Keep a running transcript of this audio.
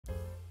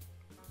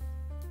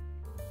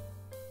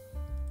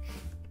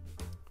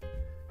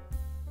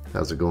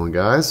How's it going,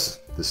 guys?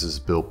 This is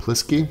Bill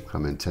Plisky.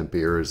 I'm in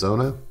Tempe,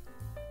 Arizona.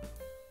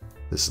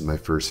 This is my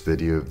first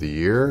video of the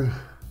year.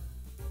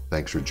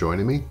 Thanks for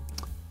joining me.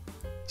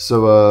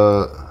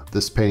 So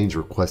this painting's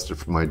requested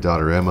from my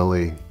daughter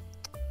Emily.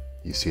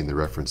 You see in the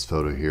reference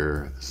photo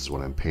here, this is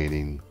what I'm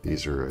painting.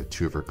 These are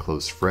two of her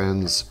close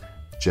friends,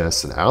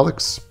 Jess and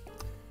Alex.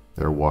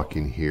 They're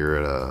walking here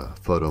at a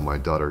photo my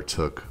daughter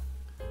took.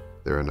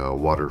 They're in a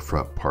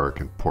Waterfront Park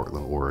in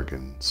Portland,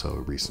 Oregon. So a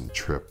recent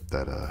trip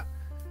that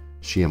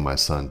she and my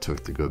son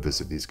took to go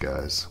visit these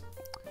guys.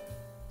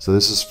 So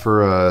this is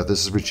for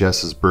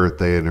Jess's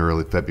birthday in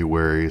early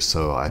February.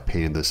 So I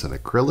painted this in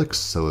acrylics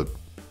so it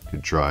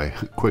could dry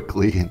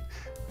quickly, and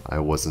I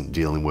wasn't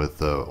dealing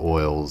with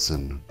oils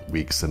and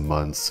weeks and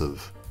months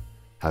of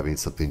having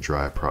something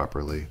dry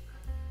properly.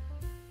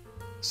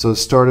 So it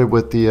started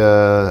with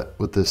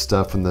the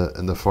stuff in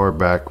the far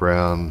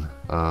background.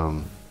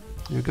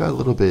 You got a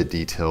little bit of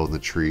detail in the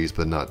trees,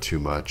 but not too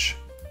much.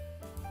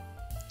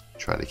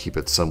 Try to keep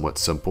it somewhat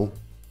simple.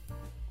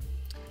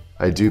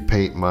 I do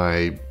paint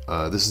my,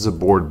 this is a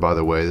board, by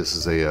the way. This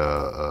is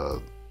I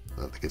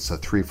think it's a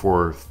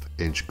 3/4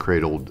 inch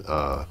cradled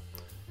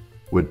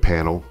wood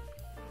panel,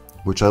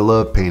 which I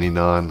love painting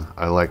on.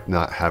 I like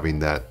not having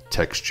that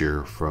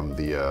texture from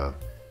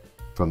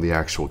the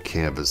actual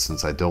canvas,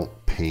 since I don't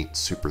paint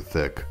super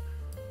thick.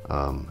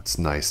 It's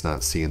nice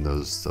not seeing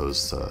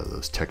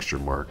those texture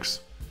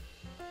marks.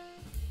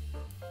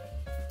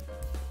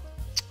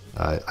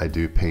 I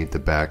do paint the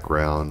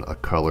background a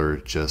color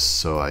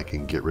just so I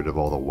can get rid of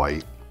all the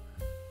white,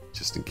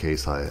 just in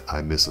case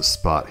I miss a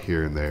spot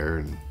here and there,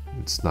 and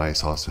it's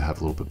nice also to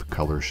have a little bit of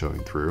color showing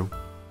through.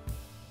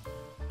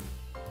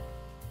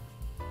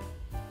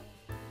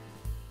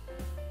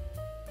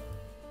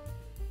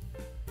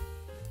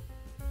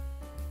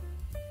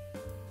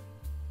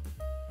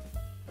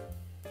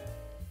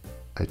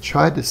 I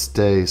tried to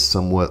stay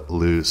somewhat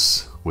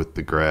loose with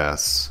the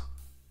grass.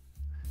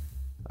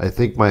 I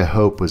think my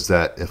hope was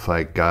that if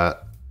I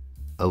got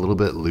a little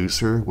bit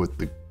looser with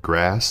the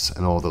grass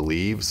and all the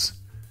leaves,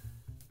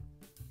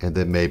 and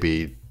then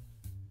maybe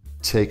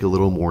take a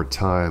little more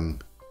time,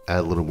 add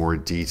a little more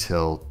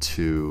detail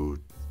to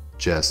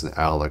Jess and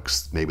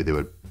Alex, maybe they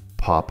would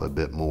pop a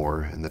bit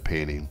more in the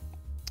painting.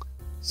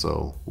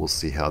 So we'll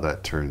see how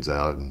that turns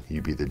out, and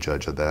you be the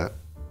judge of that.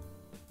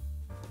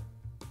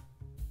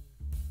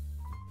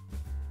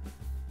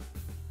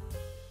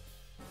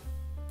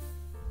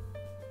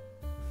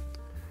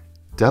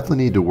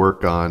 Definitely need to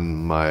work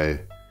on my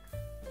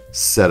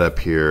setup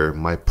here.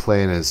 My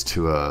plan is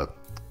to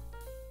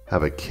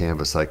have a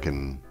canvas I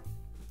can,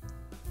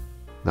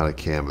 not a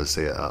canvas,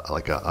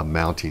 like a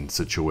mounting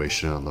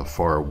situation on the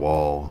far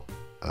wall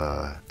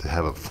to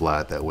have it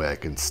flat. That way I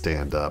can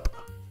stand up.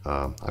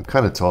 I'm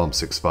kind of tall, I'm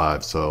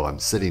 6'5", so I'm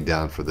sitting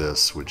down for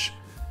this, which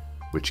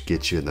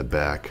gets you in the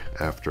back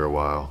after a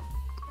while.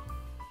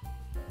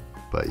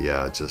 But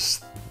yeah,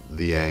 just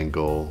the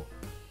angle.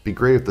 Be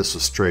great if this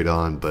was straight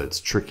on, but it's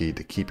tricky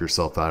to keep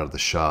yourself out of the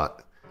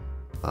shot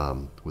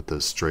with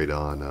those straight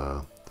on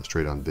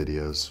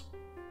videos.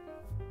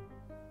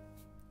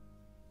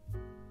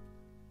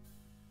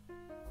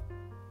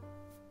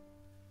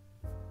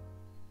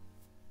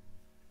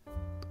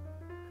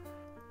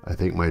 I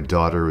think my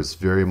daughter was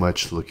very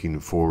much looking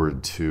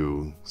forward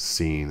to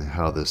seeing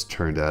how this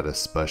turned out,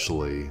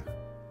 especially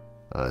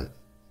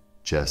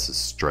Jess's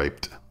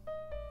striped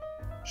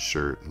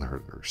shirt and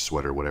her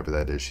sweater, whatever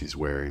that is she's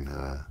wearing.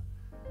 A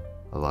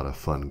lot of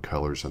fun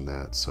colors in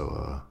that,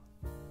 so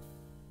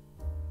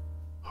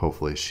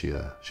hopefully she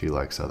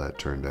likes how that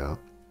turned out.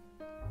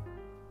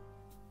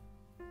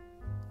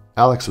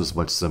 Alex was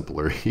much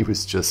simpler. He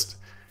was just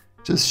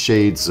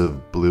shades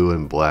of blue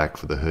and black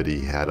for the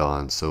hoodie he had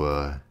on,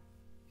 so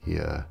he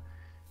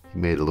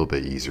made it a little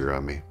bit easier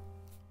on me.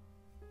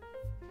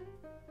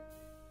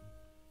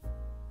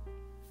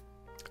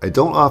 I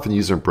don't often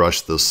use a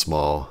brush this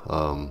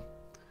small,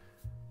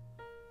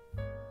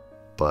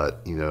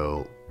 but you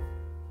know,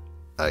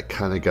 I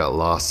kind of got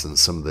lost in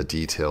some of the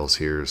details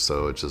here,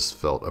 so it just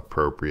felt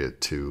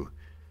appropriate to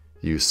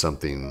use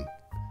something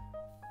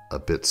a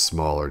bit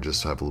smaller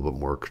just to have a little bit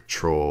more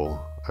control.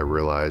 I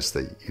realized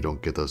that you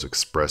don't get those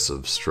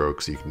expressive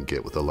strokes you can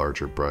get with the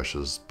larger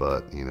brushes,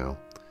 but you know,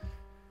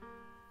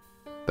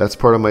 that's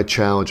part of my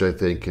challenge, I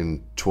think,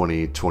 in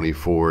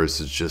 2024 is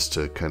just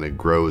to kind of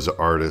grow as an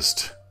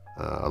artist.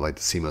 I like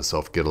to see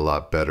myself get a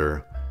lot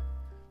better.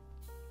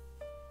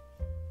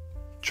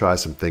 Try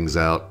some things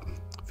out,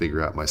 figure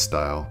out my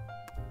style.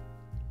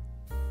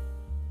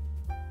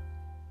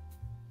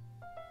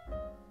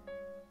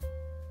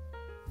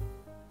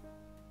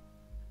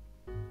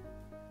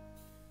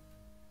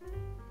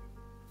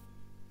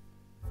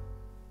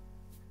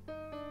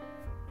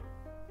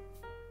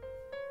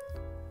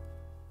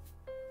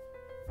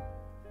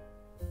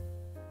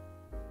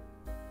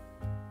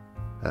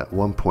 At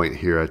one point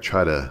here, I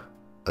try to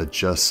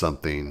adjust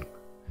something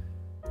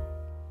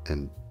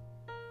and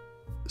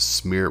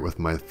smear it with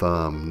my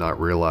thumb, not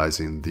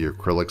realizing the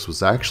acrylics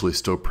was actually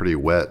still pretty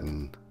wet,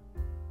 and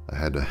I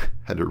had to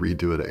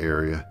redo an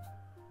area.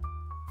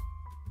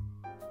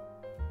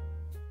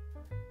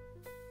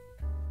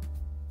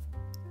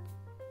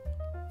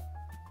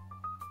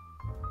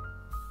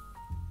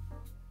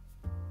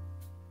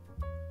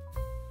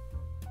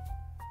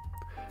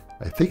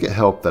 I think it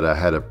helped that I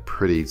had a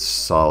pretty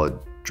solid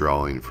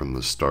drawing from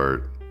the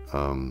start.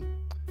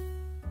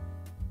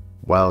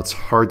 While it's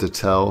hard to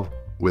tell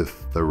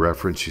with the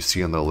reference you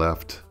see on the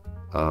left,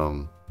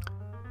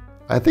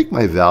 I think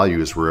my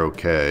values were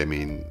okay. I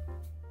mean,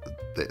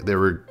 they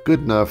were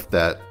good enough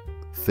that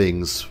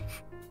things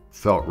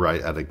felt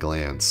right at a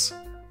glance.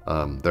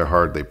 They're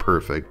hardly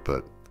perfect,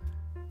 but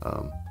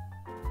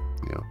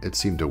you know, it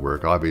seemed to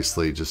work.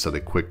 Obviously, just at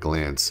a quick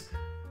glance,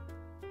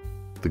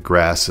 the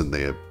grass in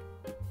the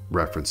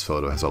reference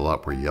photo has a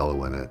lot more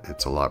yellow in it.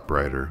 It's a lot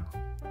brighter.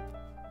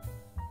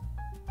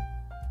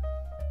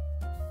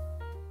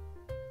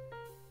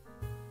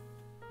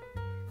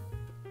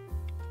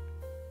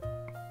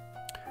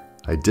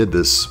 I did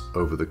this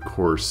over the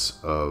course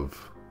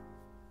of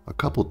a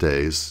couple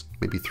days,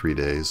 maybe 3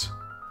 days.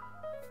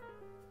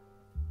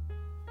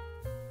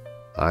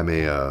 I'm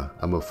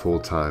a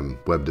full-time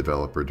web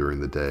developer during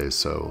the day,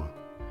 so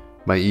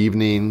my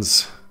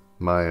evenings,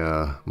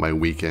 my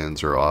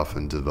weekends are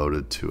often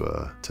devoted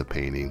to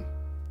painting.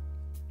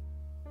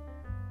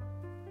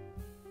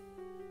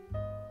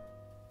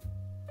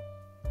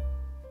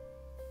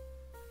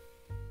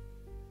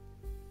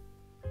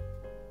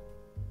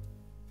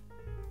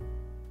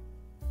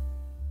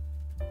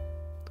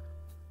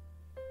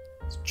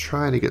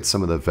 Trying to get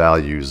some of the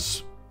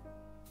values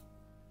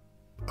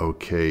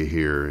okay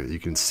here. You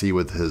can see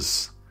with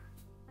his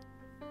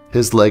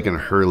leg and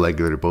her leg,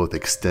 they're both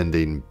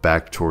extending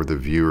back toward the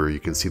viewer. You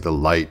can see the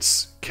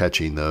lights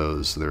catching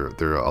those.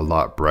 They're a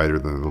lot brighter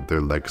than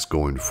their legs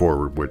going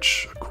forward,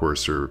 which of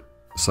course are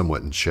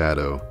somewhat in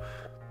shadow.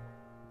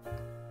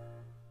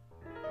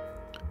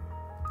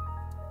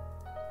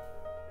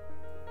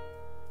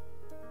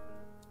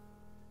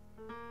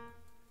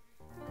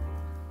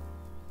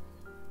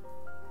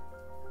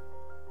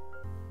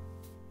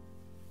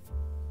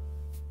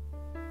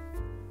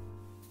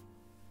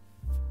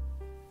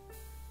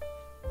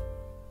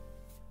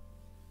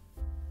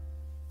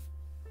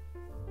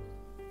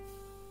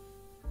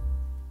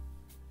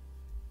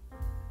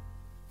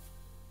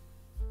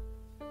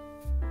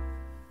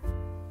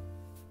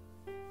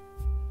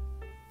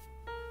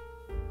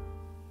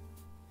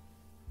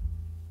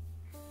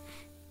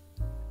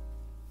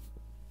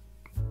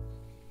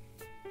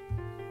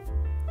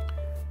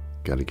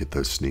 Got to get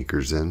those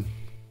sneakers in.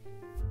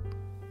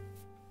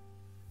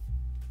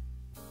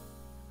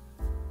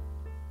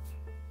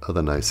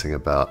 Other nice thing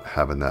about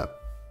having that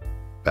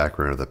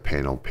background of the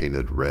panel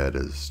painted red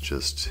is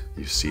just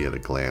you see at a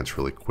glance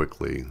really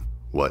quickly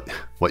what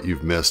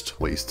you've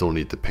missed, what you still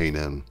need to paint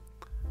in.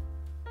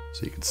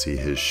 So you can see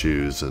his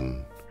shoes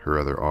and her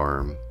other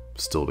arm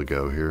still to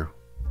go here.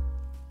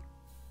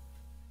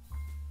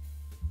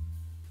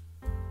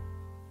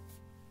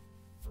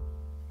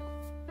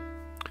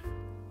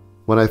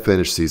 When I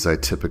finish these, I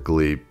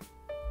typically,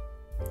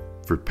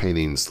 for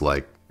paintings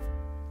like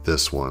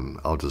this one,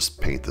 I'll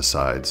just paint the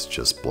sides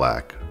just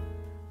black.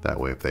 That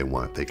way if they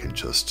want, they can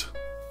just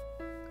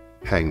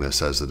hang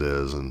this as it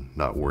is and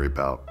not worry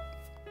about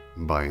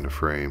buying a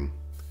frame.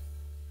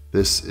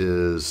 This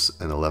is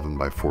an 11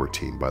 by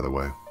 14, by the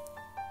way.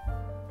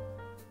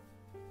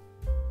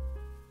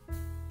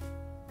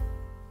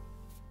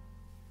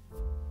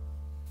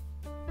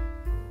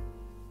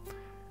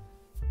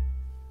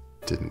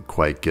 Didn't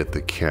quite get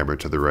the camera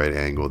to the right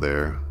angle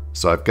there.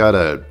 So I've got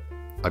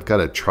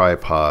a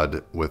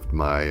tripod with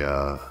my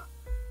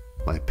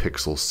my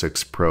Pixel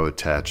 6 Pro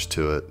attached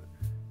to it,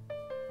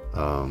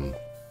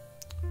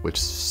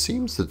 which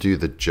seems to do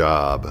the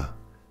job.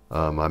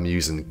 I'm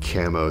using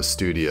Camo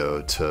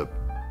Studio to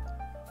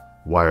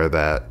wire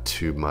that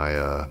to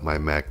my my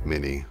Mac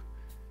Mini,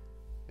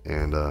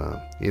 and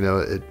you know,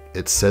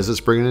 it says it's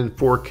bringing in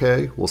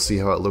 4K. We'll see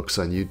how it looks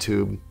on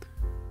YouTube,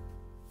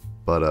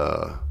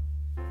 but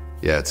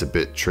yeah, it's a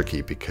bit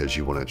tricky because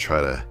you want to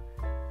try to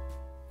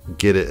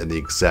get it in the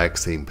exact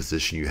same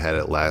position you had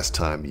it last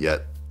time,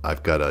 yet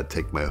I've got to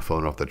take my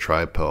phone off the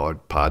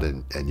tripod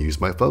and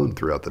use my phone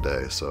throughout the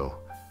day. So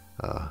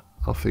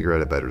I'll figure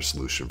out a better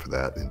solution for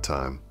that in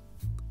time.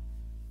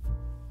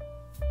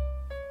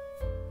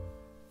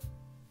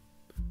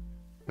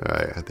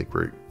 Alright, I think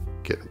we're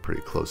getting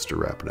pretty close to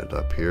wrapping it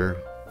up here.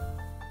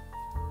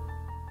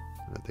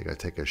 I think I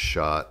take a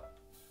shot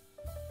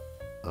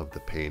of the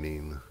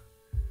painting.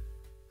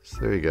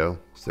 So there you go.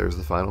 So there's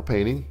the final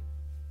painting.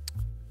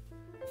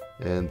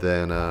 And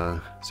then,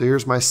 so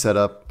here's my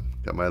setup.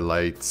 Got my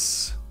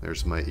lights.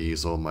 There's my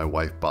easel. My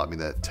wife bought me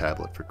that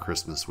tablet for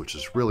Christmas, which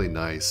is really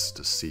nice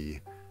to see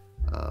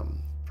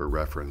for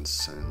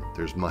reference. And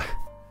there's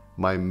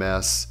my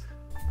mess.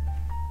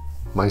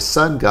 My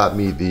son got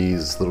me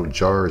these little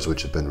jars,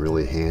 which have been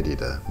really handy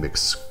to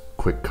mix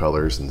quick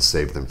colors and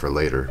save them for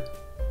later.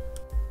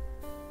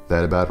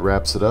 That about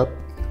wraps it up.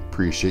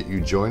 Appreciate you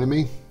joining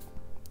me.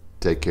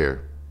 Take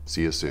care.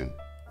 See you soon.